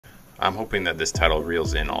I'm hoping that this title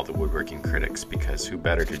reels in all the woodworking critics, because who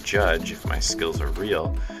better to judge if my skills are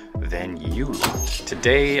real than you lot.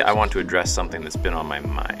 Today, I want to address something that's been on my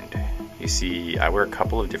mind. You see, I wear a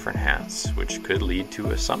couple of different hats, which could lead to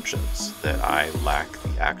assumptions that I lack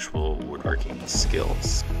the actual woodworking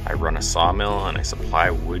skills. I run a sawmill and I supply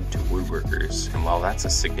wood to woodworkers, and while that's a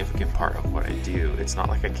significant part of what I do, it's not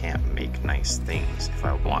like I can't make nice things if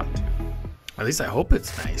I want to. At least I hope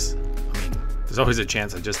it's nice. I mean, there's always a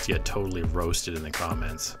chance I just get totally roasted in the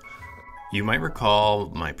comments. You might recall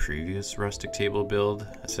my previous rustic table build,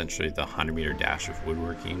 essentially the 100-meter dash of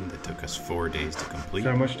woodworking that took us 4 days to complete.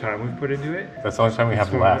 So how much time we've put into it? That's the only time we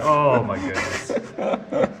have left. Oh my goodness.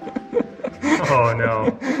 Oh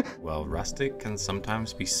no. Well, rustic can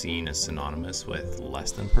sometimes be seen as synonymous with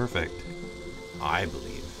less than perfect. I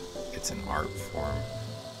believe it's an art form.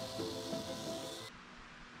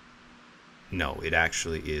 No, it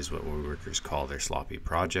actually is what woodworkers call their sloppy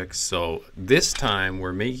projects. So this time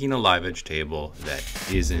we're making a live edge table that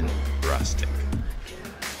isn't rustic.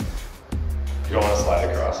 You don't want to slide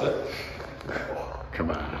across it?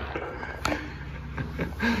 Come on.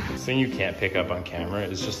 The thing you can't pick up on camera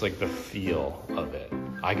is just like the feel of it.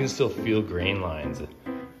 I can still feel grain lines,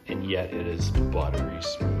 and yet it is buttery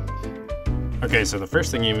smooth. Okay, so the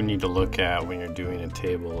first thing you would need to look at when you're doing a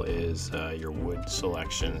table is your wood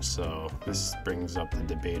selection. So this brings up the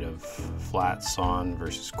debate of flat sawn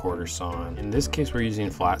versus quarter sawn. In this case, we're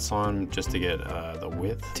using flat sawn just to get the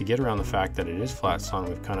width. To get around the fact that it is flat sawn,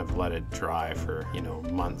 we've kind of let it dry for, you know,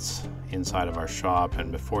 months inside of our shop,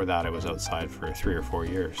 and before that it was outside for 3 or 4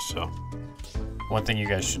 years. So one thing you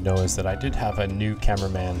guys should know is that I did have a new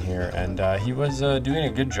cameraman here, and he was doing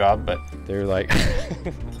a good job, but they're like,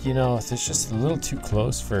 you know, it's just a little too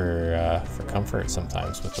close for comfort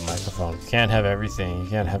sometimes with the microphone. You can't have everything. You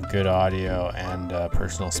can't have good audio and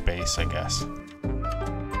personal space, I guess.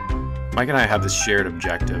 Mike and I have this shared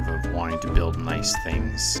objective of wanting to build nice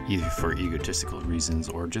things, either for egotistical reasons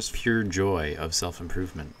or just pure joy of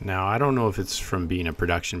self-improvement. Now, I don't know if it's from being a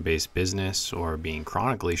production-based business or being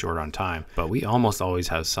chronically short on time, but we almost always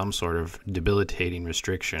have some sort of debilitating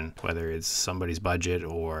restriction, whether it's somebody's budget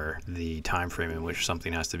or the time frame in which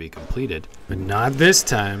something has to be completed. But not this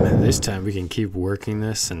time. This time we can keep working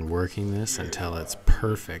this until it's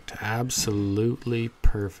perfect, absolutely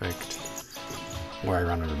perfect. Where I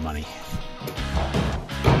run out of money.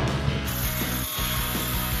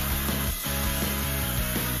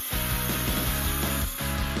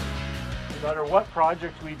 No matter what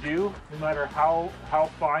project we do, no matter how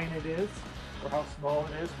fine it is or how small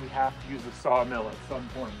it is, we have to use a sawmill at some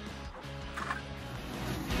point.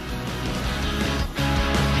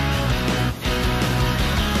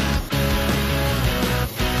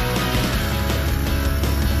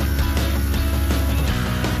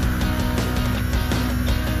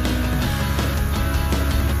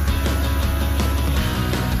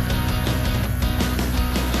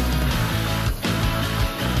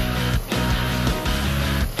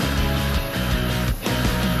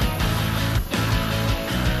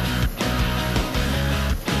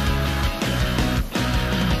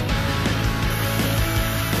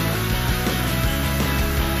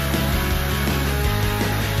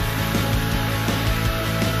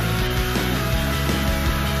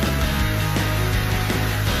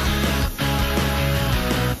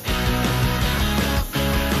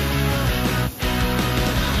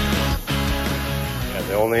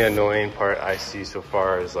 The only annoying part I see so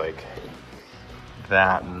far is like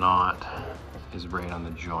that knot is right on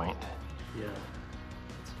the joint. Yeah,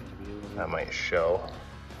 it's gonna be a little... That might show.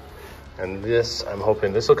 And this, I'm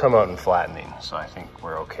hoping this will come out in flattening, so I think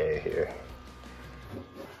we're okay here.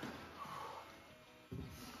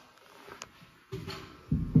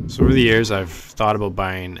 So over the years, I've thought about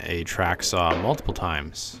buying a track saw multiple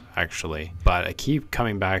times, actually, but I keep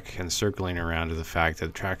coming back and circling around to the fact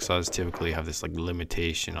that track saws typically have this like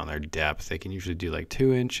limitation on their depth. They can usually do like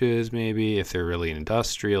 2 inches, maybe, if they're really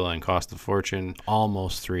industrial and cost a fortune,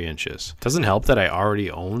 almost 3 inches. Doesn't help that I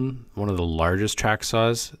already own one of the largest track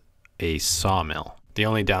saws, a sawmill. The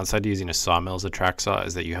only downside to using a sawmill as a track saw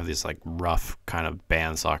is that you have this like rough kind of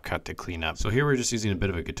bandsaw cut to clean up. So here we're just using a bit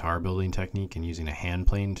of a guitar building technique and using a hand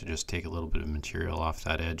plane to just take a little bit of material off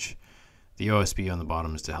that edge. The OSB on the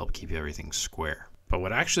bottom is to help keep everything square. But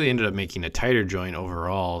what actually ended up making a tighter joint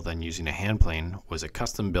overall than using a hand plane was a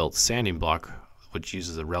custom built sanding block, which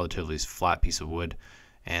uses a relatively flat piece of wood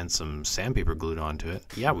and some sandpaper glued onto it.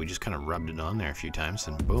 Yeah, we just kind of rubbed it on there a few times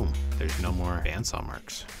and boom, there's no more bandsaw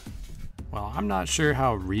marks. Well, I'm not sure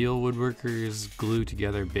how real woodworkers glue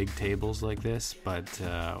together big tables like this, but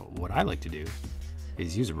what I like to do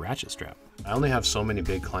is use a ratchet strap. I only have so many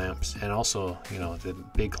big clamps, and also, you know, the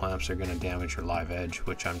big clamps are going to damage your live edge,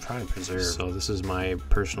 which I'm trying to preserve. So this is my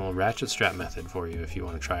personal ratchet strap method for you if you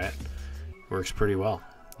want to try it. Works pretty well.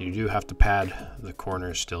 You do have to pad the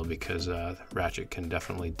corners still because the ratchet can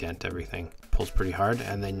definitely dent everything. Pulls pretty hard,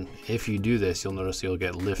 and then if you do this, you'll notice you'll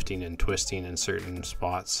get lifting and twisting in certain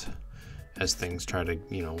spots as things try to,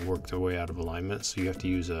 you know, work their way out of alignment. So you have to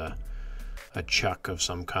use a chuck of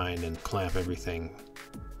some kind and clamp everything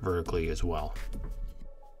vertically as well.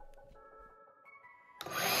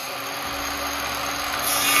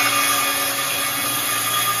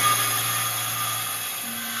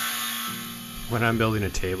 When I'm building a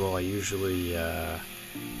table, I usually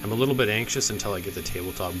I'm a little bit anxious until I get the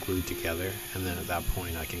tabletop glued together, and then at that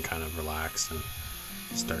point I can kind of relax and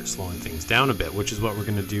start slowing things down a bit, which is what we're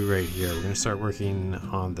going to do right here. We're going to start working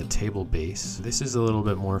on the table base. This is a little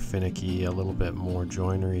bit more finicky, a little bit more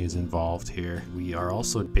joinery is involved here. We are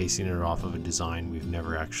also basing it off of a design we've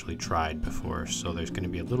never actually tried before, so there's going to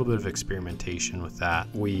be a little bit of experimentation with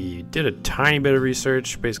that. We did a tiny bit of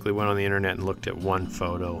research, basically went on the internet and looked at one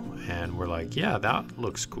photo, and we're like, yeah, that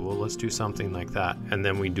looks cool, let's do something like that. And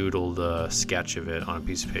then we doodled a sketch of it on a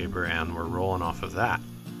piece of paper, and we're rolling off of that.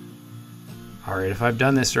 Alright, if I've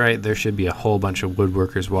done this right, there should be a whole bunch of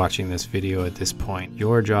woodworkers watching this video at this point.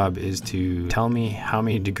 Your job is to tell me how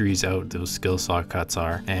many degrees out those skill saw cuts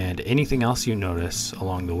are and anything else you notice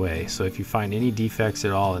along the way. So if you find any defects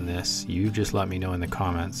at all in this, you just let me know in the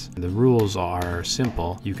comments. The rules are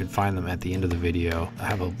simple. You can find them at the end of the video. I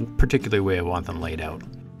have a particular way I want them laid out.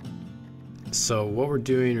 So what we're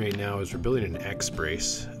doing right now is we're building an X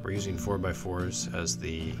brace. We're using 4x4s as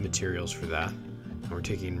the materials for that. We're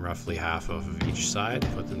taking roughly half of each side,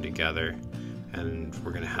 put them together, and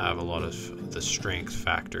we're going to have a lot of the strength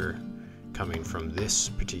factor coming from this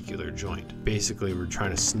particular joint. Basically, we're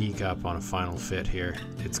trying to sneak up on a final fit here.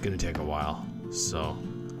 It's going to take a while, so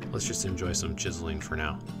let's just enjoy some chiseling for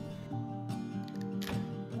now.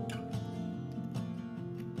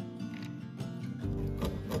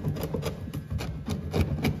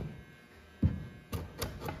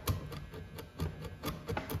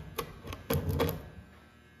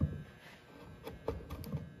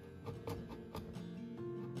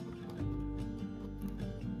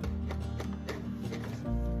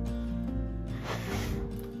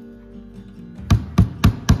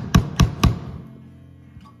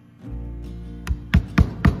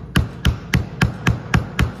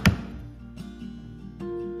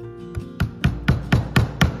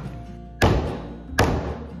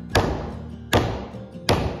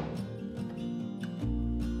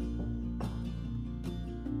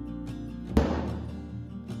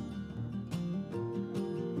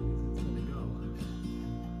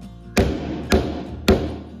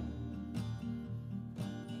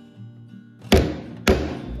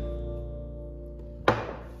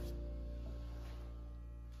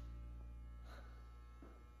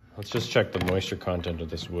 Let's just check the moisture content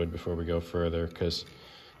of this wood before we go further, because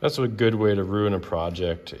that's a good way to ruin a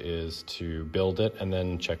project, is to build it and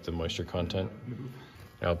then check the moisture content.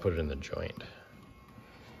 I'll put it in the joint.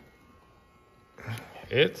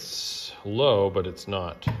 It's low, but it's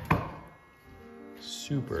not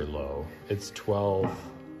super low. It's 12%.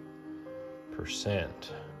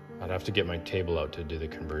 I'd have to get my table out to do the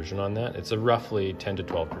conversion on that. It's a roughly 10 to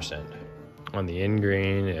 12%. On the end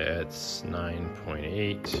grain, it's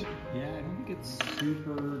 9.8. Yeah, I don't think it's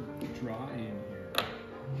super dry in here,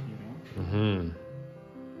 you know?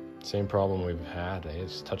 Same problem we've had, eh?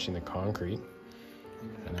 It's touching the concrete,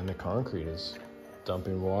 and then the concrete is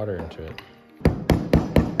dumping water into it.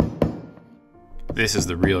 This is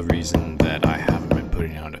the real reason that I haven't been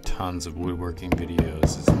putting out tons of woodworking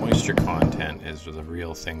videos. Is moisture content is the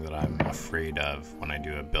real thing that I'm afraid of when I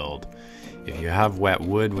do a build. If you have wet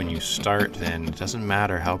wood when you start, then it doesn't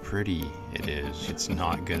matter how pretty it is. It's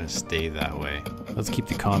not gonna stay that way. Let's keep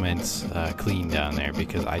the comments clean down there,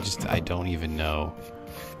 because I don't even know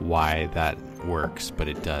why that works, but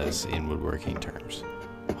it does in woodworking terms.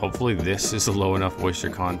 Hopefully this is a low enough moisture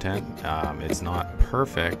content. It's not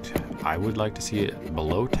perfect. I would like to see it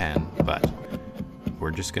below 10, but we're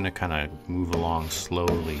just gonna kind of move along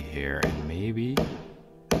slowly here, and maybe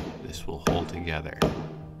this will hold together.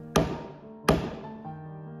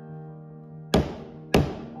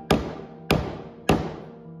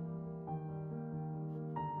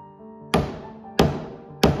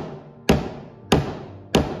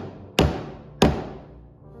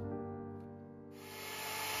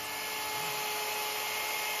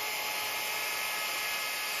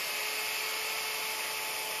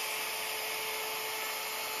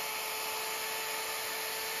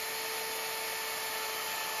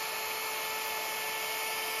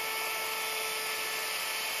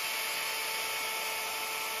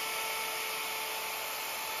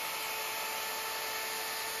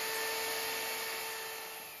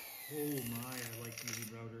 my, I like using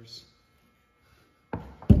routers.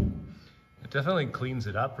 It definitely cleans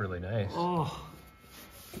it up really nice. Oh.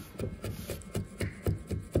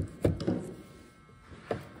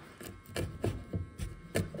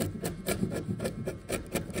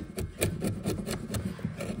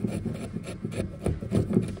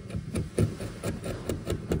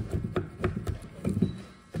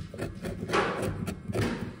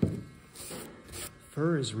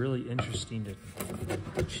 Fur is really interesting to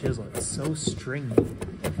chisel. It's so stringy.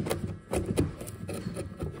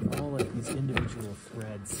 All like these individual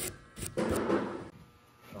threads.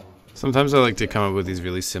 Sometimes I like to come up with these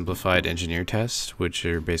really simplified engineer tests, which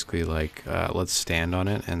are basically like, let's stand on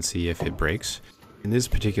it and see if it breaks. In this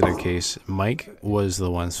particular case, Mike was the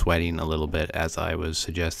one sweating a little bit as I was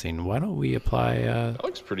suggesting, why don't we apply That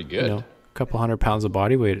looks pretty good. you know, a couple 100 pounds of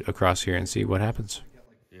body weight across here and see what happens.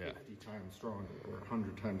 Yeah. 50 times stronger or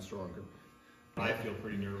 100 times stronger. I feel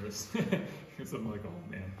pretty nervous because I'm like, oh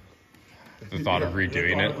man. The thought of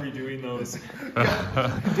redoing it. Redoing those.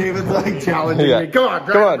 David's like challenging me. Come on,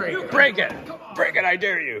 break it. Break it, I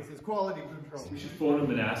dare you. This is quality control. We should phone him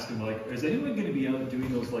and ask him, like, is anyone going to be out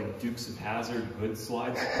doing those, like, Dukes of Hazzard hood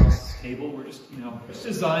slides across the table? We're just, just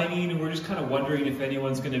designing, and we're just kind of wondering if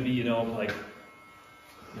anyone's going to be, like,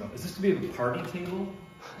 is this going to be a party table?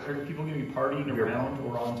 Are people going to be partying around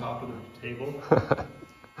or on top of the table?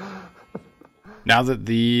 Now that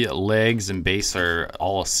the legs and base are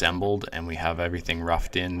all assembled and we have everything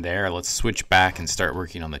roughed in there, let's switch back and start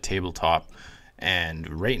working on the tabletop. And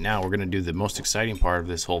right now we're going to do the most exciting part of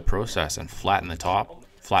this whole process and flatten the top,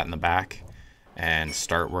 flatten the back, and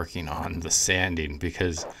start working on the sanding,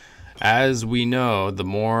 because as we know, the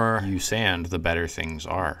more you sand, the better things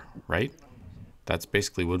are, right? That's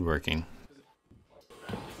basically woodworking.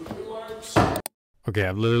 Okay,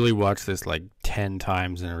 I've literally watched this like 10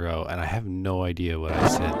 times in a row, and I have no idea what I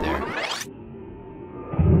said there.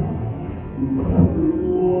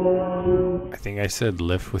 I think I said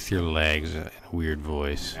lift with your legs in a weird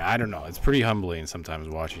voice. I don't know, it's pretty humbling sometimes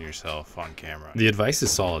watching yourself on camera. The advice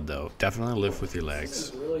is solid though. Definitely lift with your legs.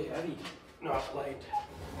 This is really heavy, not light.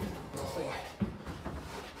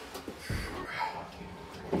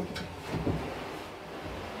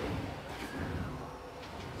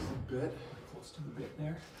 Good. Close to the bit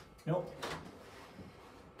there. Nope.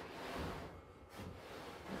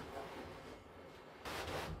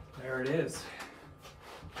 There it is.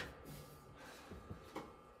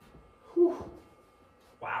 Whew.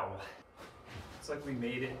 Wow. It's like we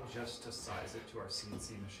made it just to size it to our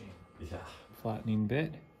CNC machine. Yeah. Flattening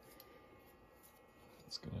bit.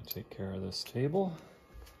 It's going to take care of this table.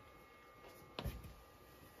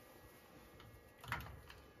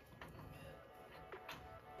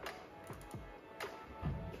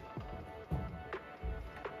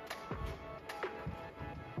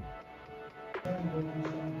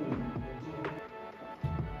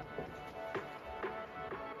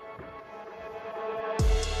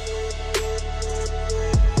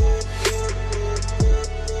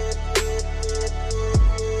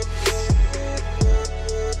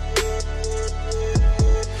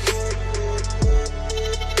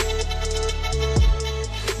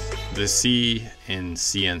 The C in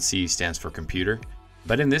CNC stands for computer,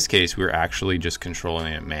 but in this case we're actually just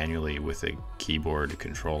controlling it manually with a keyboard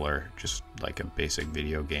controller, just like a basic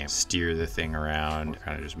video game. Steer the thing around,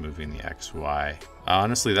 kind of just moving the X, Y.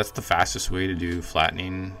 Honestly, that's the fastest way to do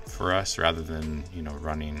flattening for us, rather than,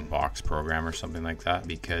 running box program or something like that,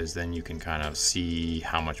 because then you can kind of see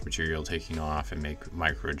how much material taking off and make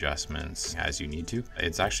micro adjustments as you need to.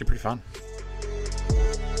 It's actually pretty fun.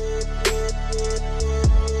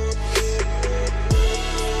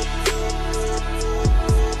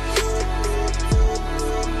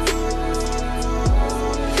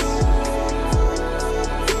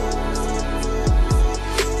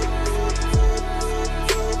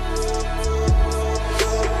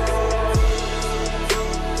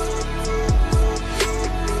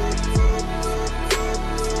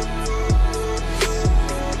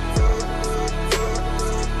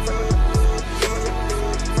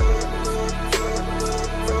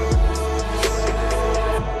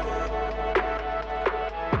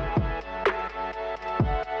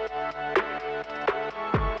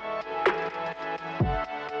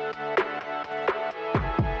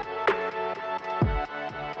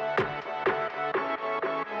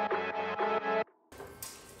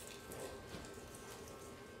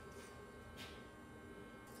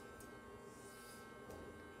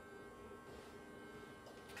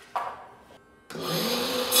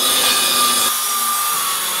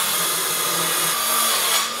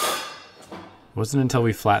 It wasn't until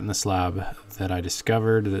we flattened the slab that I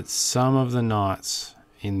discovered that some of the knots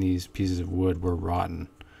in these pieces of wood were rotten.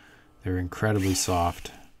 They're incredibly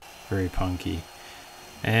soft, very punky,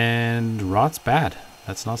 and rot's bad.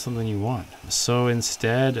 That's not something you want. So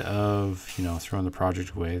instead of, you know, throwing the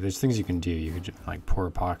project away, there's things you can do. You could like pour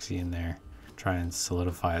epoxy in there, try and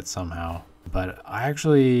solidify it somehow. But I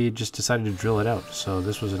actually just decided to drill it out. So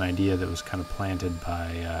this was an idea that was kind of planted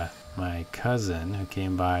by my cousin, who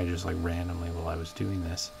came by just like randomly while I was doing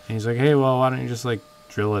this. And he's like, hey, well, why don't you just like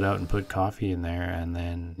drill it out and put coffee in there, and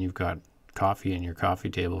then you've got coffee in your coffee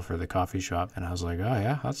table for the coffee shop. And I was like, oh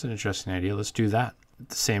yeah, that's an interesting idea. Let's do that. At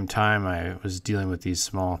the same time, I was dealing with these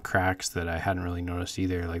small cracks that I hadn't really noticed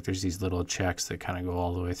either. Like there's these little checks that kind of go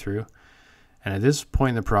all the way through. And at this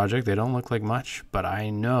point in the project, they don't look like much, but I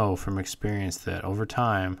know from experience that over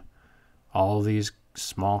time, all these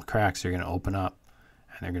small cracks are going to open up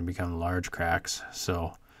and they're going to become large cracks.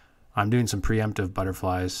 So I'm doing some preemptive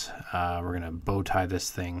butterflies. We're going to bow tie this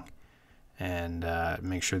thing and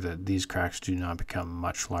make sure that these cracks do not become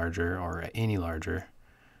much larger or any larger.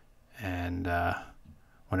 And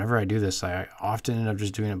whenever I do this, I often end up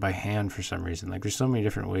just doing it by hand for some reason. Like there's so many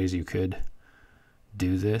different ways you could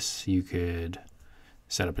do this. You could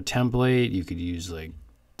set up a template. You could use like,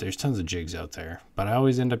 there's tons of jigs out there, but I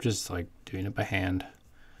always end up just like doing it by hand.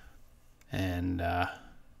 And I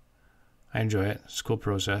enjoy it. It's a cool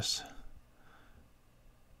process.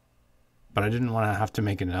 But I didn't want to have to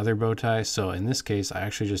make another bow tie. So in this case, I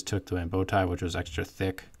actually just took my bow tie, which was extra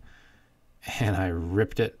thick, and I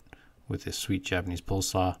ripped it with this sweet Japanese pull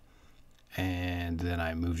saw. And then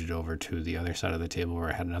I moved it over to the other side of the table where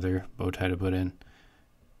I had another bow tie to put in.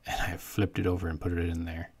 And I flipped it over and put it in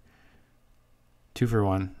there. 2 for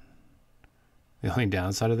 1. The only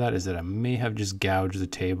downside of that is that I may have just gouged the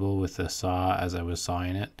table with the saw as I was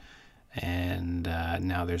sawing it. And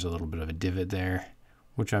now there's a little bit of a divot there,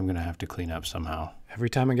 which I'm going to have to clean up somehow. Every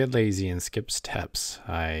time I get lazy and skip steps,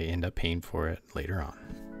 I end up paying for it later on.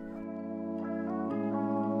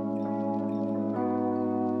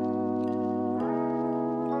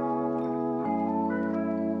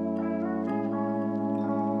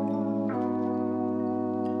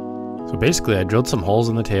 So basically I drilled some holes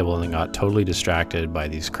in the table and then got totally distracted by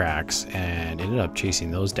these cracks and ended up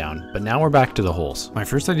chasing those down. But now we're back to the holes. My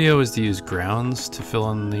first idea was to use grounds to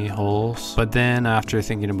fill in the holes, but then after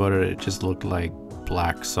thinking about it, it just looked like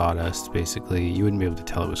black sawdust. Basically, you wouldn't be able to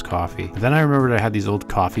tell it was coffee. But then I remembered I had these old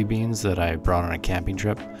coffee beans that I brought on a camping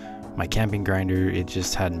trip. My camping grinder, it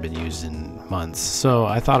just hadn't been used in months. So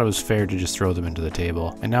I thought it was fair to just throw them into the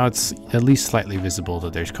table. And now it's at least slightly visible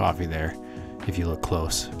that there's coffee there if you look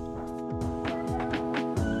close.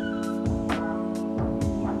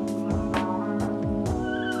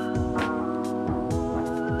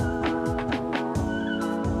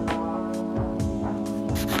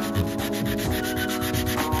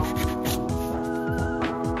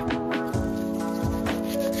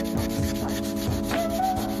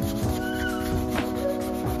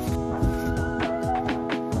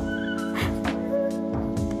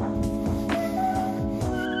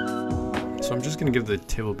 So I'm just going to give the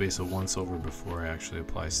table base a once over before I actually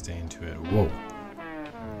apply stain to it. Whoa.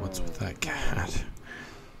 What's with that cat?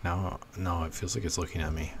 No, it feels like it's looking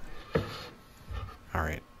at me.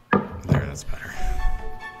 Alright. There, that's better.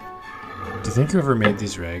 Do you think whoever made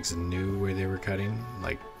these rags knew where they were cutting?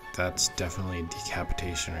 Like, that's definitely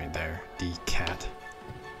decapitation right there.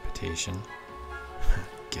 Decapitation.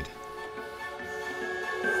 Get it.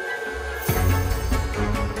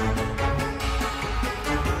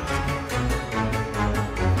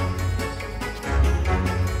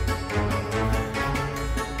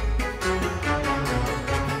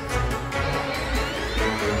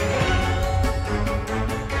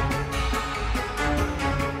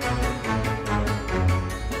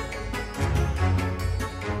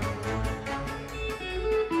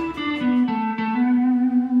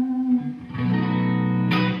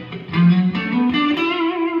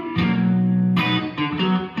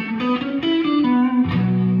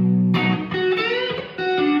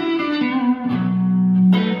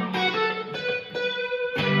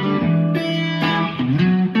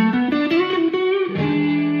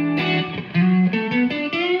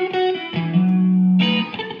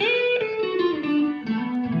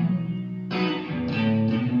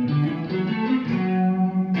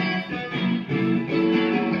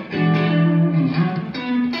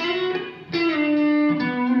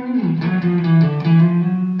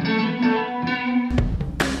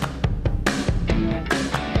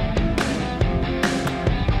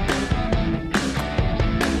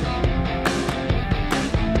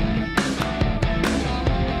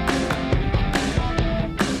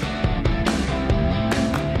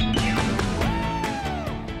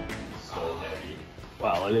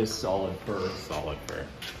 it is solid fir. Solid fir.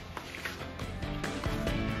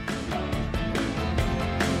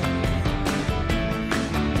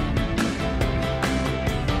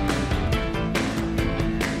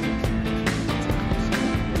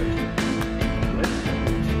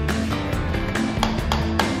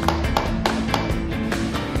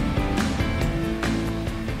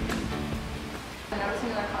 Noticing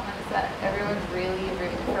in the comments that everyone's really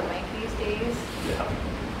rooting for Mike these days. Yeah.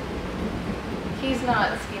 He's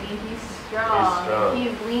not skinny, he's strong.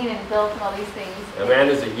 He's lean and built and all these things. The man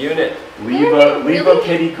is a unit. Leave a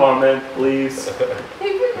pity comment, please.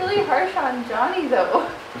 They've been really harsh on Johnny though.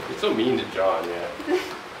 You're so mean to John, yeah.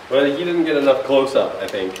 Well, he didn't get enough close up, I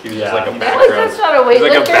think. He was just like a That was background. just not a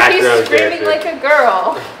weightlifter, he's screaming like a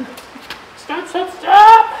girl. Stop, stop,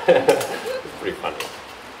 stop! It's pretty funny.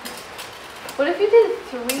 What if you did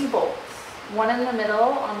 3 bolts? 1 in the middle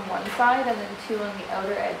on one side and then 2 on the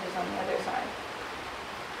outer edges on the other side.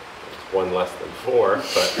 It's 1 less than 4,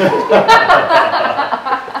 but...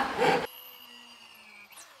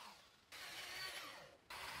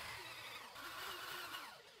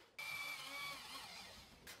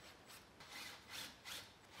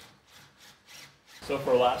 So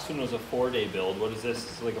for our last one was a 4-day build. What is this?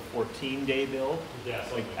 This is like a 14-day build? Yeah,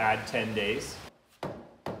 Like add 10 days.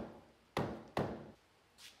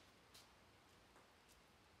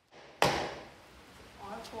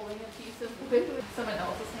 Holding a piece of wood with someone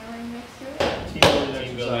else's hammering next to it.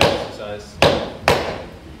 Team building exercise.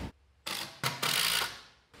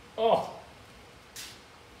 Oh!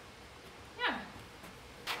 Yeah.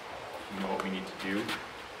 You know what we need to do?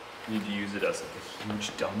 We need to use it as like a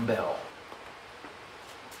huge dumbbell.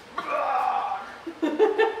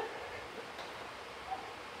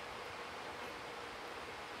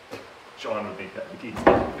 John would think that would be easy.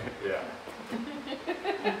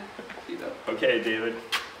 Yeah. Okay, David.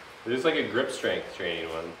 There's like a grip strength training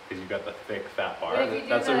one, because you've got the thick, fat bar. But if you do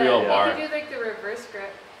That's the, a real bar. You could do like the reverse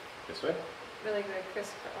grip, This way? or like the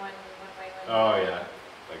crisp one way, Oh, yeah.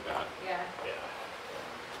 Like that. Yeah, Yeah.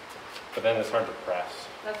 But then it's hard to press.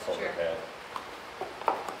 that's over true. the head.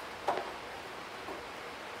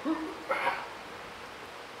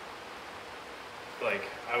 Like,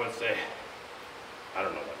 I would say, I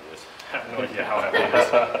don't know what it is. I have no idea how heavy it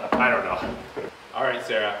is. I don't know. All right,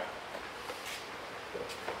 Sarah.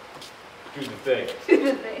 Do the thing. Do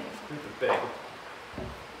the thing. Do the thing.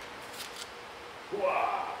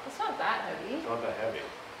 Wow. It's not that heavy, It's not that heavy.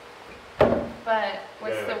 but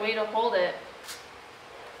what's Yeah. the way to hold it?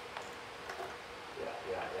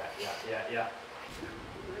 Yeah.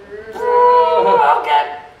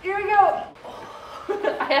 Okay, here we go.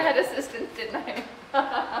 I had assistance, didn't I?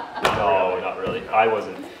 No, not really. I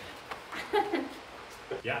wasn't.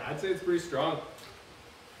 Yeah, I'd say it's pretty strong.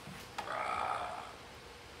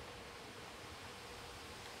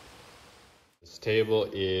 This table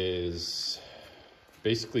is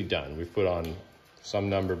basically done. We've put on some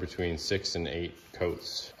number between 6 and 8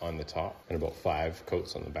 coats on the top and about 5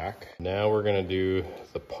 coats on the back. Now we're gonna do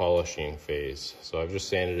the polishing phase. So I've just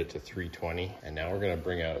sanded it to 320, and now we're gonna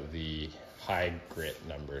bring out the high grit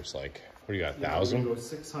numbers. Like, what do you got, 1,000? Go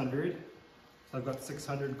 600. So I've got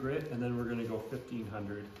 600 grit, and then we're gonna go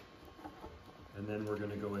 1,500. And then we're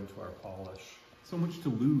gonna go into our polish. So much to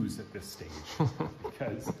lose at this stage,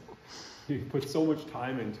 because you put so much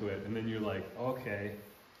time into it, and then you're like, okay,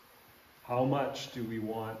 how much do we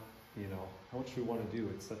want, you know, how much do we want to do?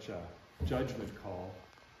 It's such a judgment call.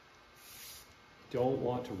 Don't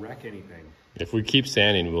want to wreck anything. If we keep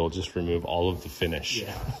sanding, we'll just remove all of the finish.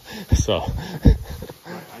 Yeah. So,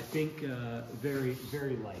 I think very,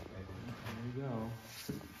 very light, I think. There we go.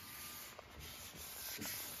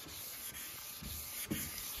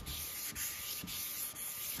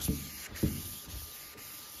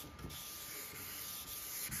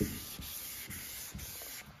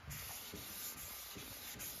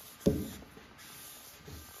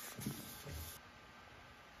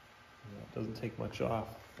 Doesn't take much off.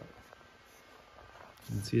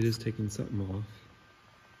 You can see it is taking something off.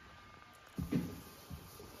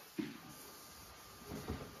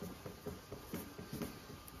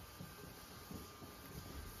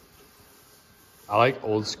 I like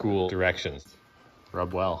old school directions.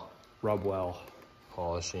 Rub well. Rub well.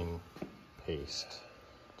 Polishing paste.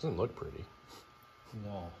 Doesn't look pretty.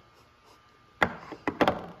 No.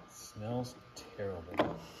 Smells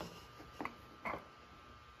terrible.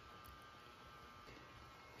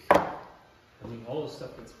 I mean, all the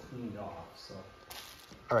stuff gets cleaned off, so.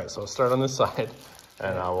 All right, so I'll start on this side,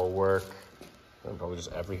 and I will work probably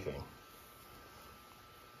just everything.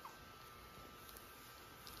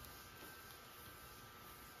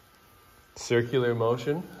 Circular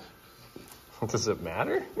motion. Does it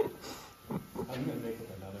matter? I'm gonna make up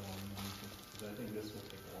another one because I think this will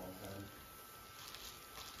take a long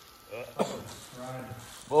time.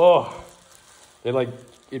 Oh,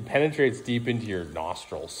 it penetrates deep into your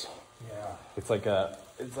nostrils. Yeah. It's like a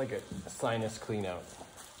sinus clean out.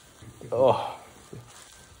 Oh,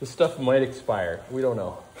 this stuff might expire. We don't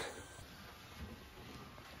know.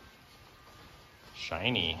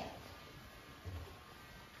 Shiny.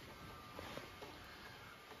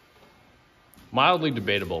 Mildly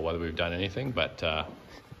debatable whether we've done anything, but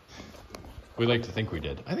we like to think we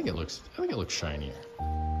did. I think it looks shinier.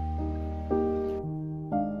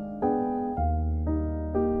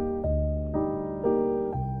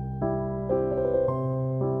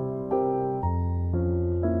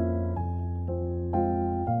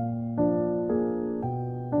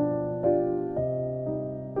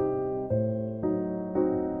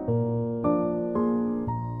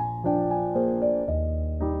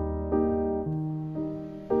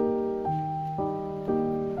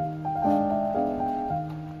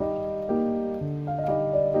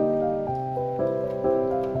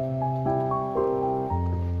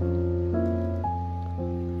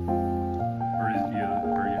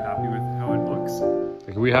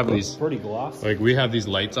 We have these pretty glossy. Like we have these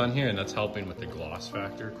lights on here, and that's helping with the gloss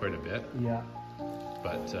factor quite a bit. Yeah.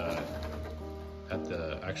 But at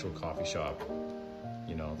the actual coffee shop,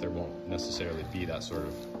 you know, there won't necessarily be that sort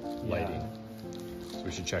of lighting. So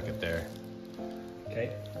we should check it there.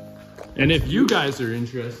 Okay. And if you guys are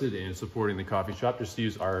interested in supporting the coffee shop, just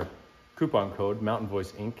use our coupon code Mountain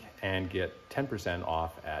Voice Inc. and get 10%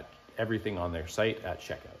 off at everything on their site at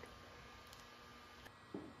checkout.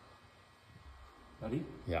 Ready?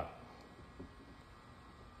 Yeah.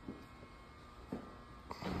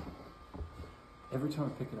 Every time I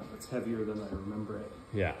pick it up, it's heavier than I remember it.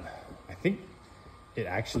 Yeah. I think it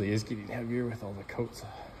actually is getting heavier with all the coats.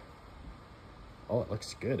 Oh, it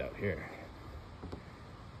looks good out here.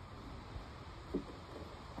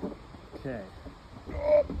 Okay.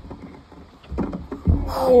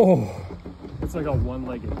 Oh! It's like a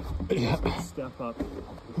one-legged step up.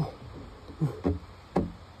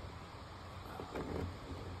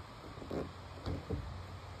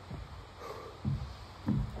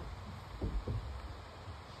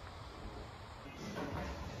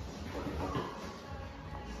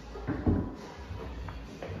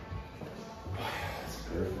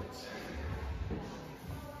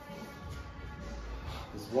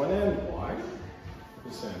 One end wide?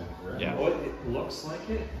 This end, right? Yeah. What it looks like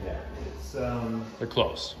it. Yeah. It's They're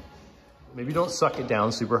close. Maybe don't suck it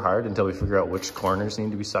down super hard until we figure out which corners need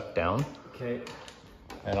to be sucked down. okay.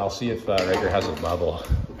 And I'll see if Rager has a level.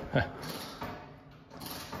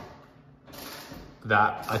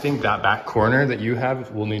 I think that back corner that you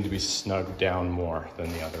have will need to be snugged down more than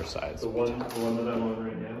the other sides. The one that I'm on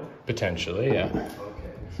right now? Potentially, yeah. Okay.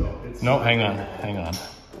 So it's No, hang on.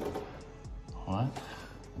 What?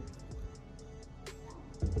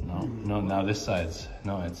 No, now this side's,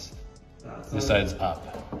 no, it's, this side's up.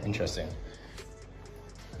 Interesting.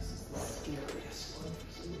 This is the scariest one.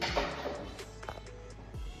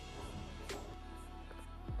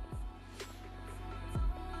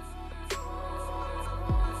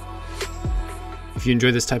 If you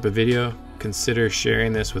enjoy this type of video, consider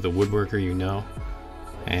sharing this with a woodworker you know.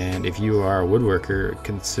 And if you are a woodworker,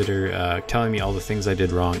 consider telling me all the things I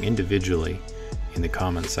did wrong individually in the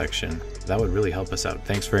comment section. That would really help us out.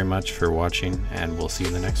 Thanks very much for watching, and we'll see you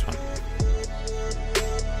in the next one.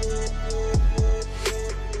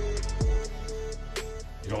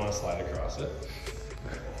 You don't want to slide across it?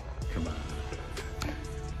 Come on.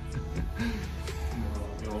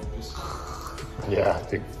 Yeah,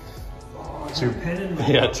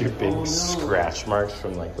 two big scratch marks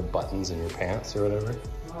from like the buttons in your pants or whatever.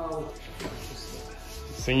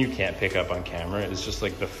 The thing you can't pick up on camera is just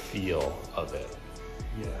like the feel of it.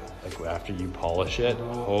 Yeah. Like after you polish it,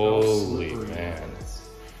 holy man.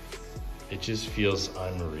 It just feels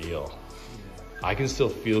unreal. I can still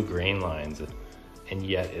feel grain lines, and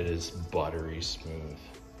yet it is buttery smooth.